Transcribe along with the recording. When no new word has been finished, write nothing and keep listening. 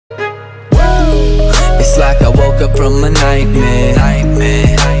It's like I woke up from a nightmare,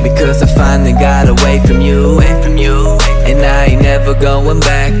 because I finally got away from you, and I ain't never going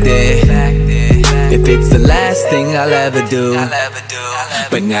back there. If it's the last thing I'll ever do,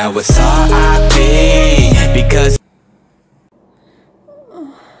 but now it's R.I.P. because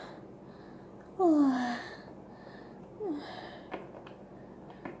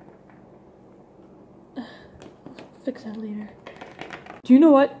fix that later. Do you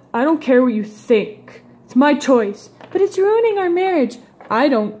know what? I don't care what you think. It's my choice. But it's ruining our marriage. I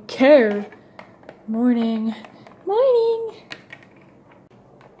don't care. Morning. Morning.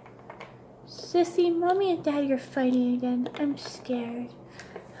 Sissy, Mommy and Daddy are fighting again. I'm scared.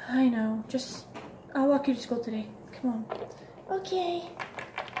 I know. I'll walk you to school today. Come on. Okay.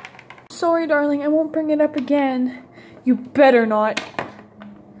 Sorry, darling. I won't bring it up again. You better not.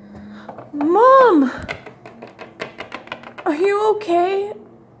 Mom! Are you okay?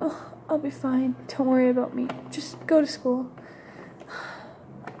 Oh, I'll be fine. Don't worry about me. Just go to school.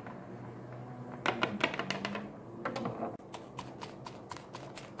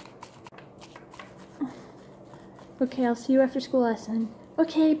 Okay, I'll see you after school lesson.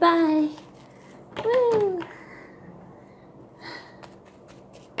 Okay, bye. Woo!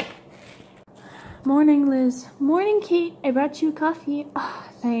 Morning, Liz. Morning, Kate. I brought you a coffee. Oh,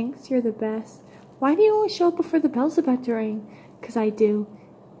 thanks. You're the best. Why do you always show up before the bell's about to ring? 'Cause I do.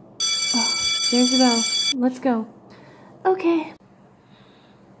 Oh, there's the bell. Let's go. Okay.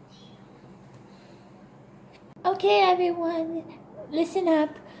 Okay, everyone. Listen up.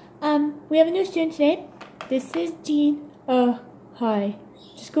 We have a new student today. This is Jean. Hi.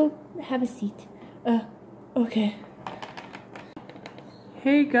 Just go have a seat. Okay.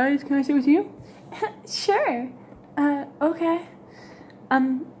 Hey, guys. Can I sit with you? Sure. Okay.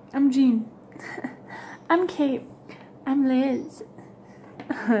 I'm Jean. I'm Kate. I'm Liz.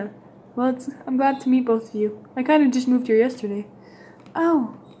 Well, I'm glad to meet both of you. I kind of just moved here yesterday.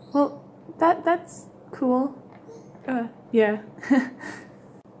 Oh, well, that's cool. Yeah.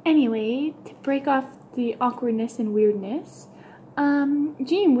 Anyway, to break off the awkwardness and weirdness,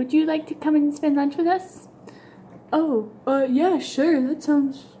 Jean, would you like to come and spend lunch with us? Oh, yeah, sure. That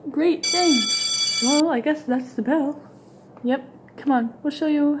sounds great. Thanks. Well, I guess that's the bell. Yep. Come on, we'll show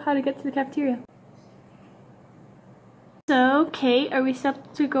you how to get to the cafeteria. So, Kate, are we still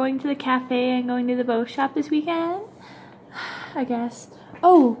going to the cafe and going to the bow shop this weekend? I guess.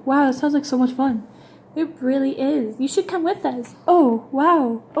 Oh, wow, it sounds like so much fun. It really is. You should come with us. Oh,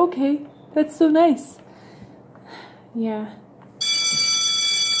 wow. Okay, that's so nice. Yeah.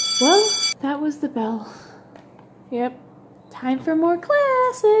 Well, that was the bell. Yep. Time for more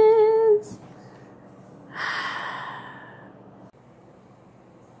classes.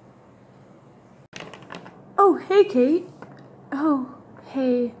 Oh, hey, Kate. Oh,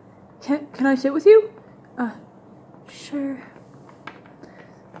 hey. Can I sit with you? Sure.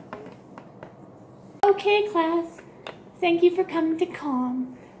 Okay, class. Thank you for coming to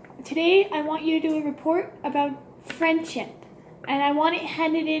COM. Today, I want you to do a report about friendship. And I want it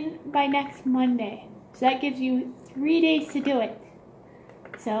handed in by next Monday. So that gives you 3 days to do it.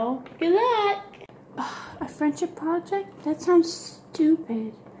 So, good luck. A friendship project? That sounds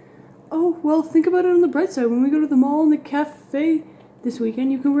stupid. Oh, well, think about it on the bright side. When we go to the mall and the cafe this weekend,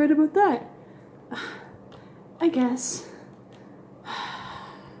 you can write about that. I guess.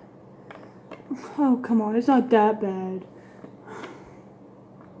 Oh, come on. It's not that bad.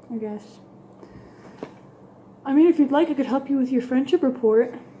 I guess. I mean, if you'd like, I could help you with your friendship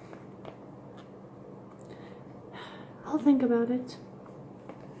report. I'll think about it.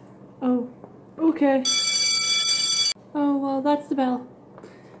 Oh, okay. Oh, well, that's the bell.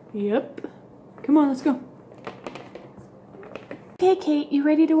 Yep. Come on, let's go. Okay, Kate, you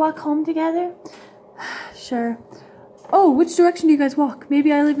ready to walk home together? Sure. Oh, which direction do you guys walk?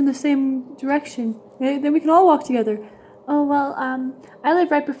 Maybe I live in the same direction. Then we can all walk together. Oh, well, I live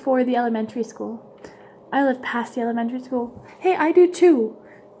right before the elementary school. I live past the elementary school. Hey, I do too.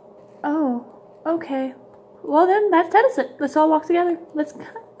 Oh, okay. Well then, that settles it. Let's all walk together. Let's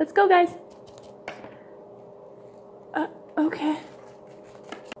go, guys. Okay.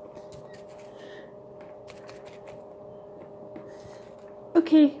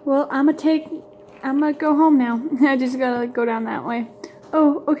 Okay, well, I'm gonna go home now. I just gotta go down that way.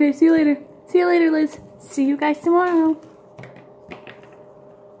 Oh, okay, see you later. See you later, Liz. See you guys tomorrow.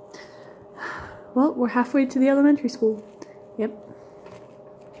 Well, we're halfway to the elementary school. Yep.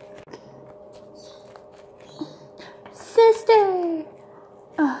 Sister!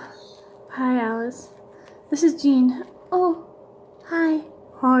 Hi, Alice. This is Jean. Oh, hi.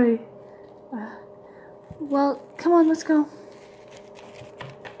 Hi. Well, come on, let's go.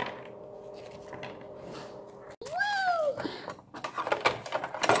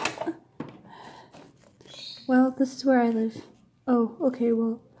 Well, this is where I live. Oh, okay,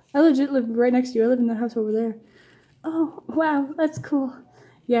 well, I legit live right next to you. I live in the house over there. Oh, wow, that's cool.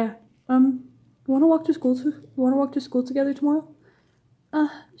 Yeah, you wanna walk to school together tomorrow?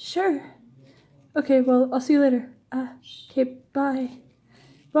 Sure. Okay, well, I'll see you later. Okay, bye.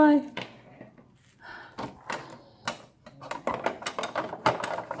 Bye.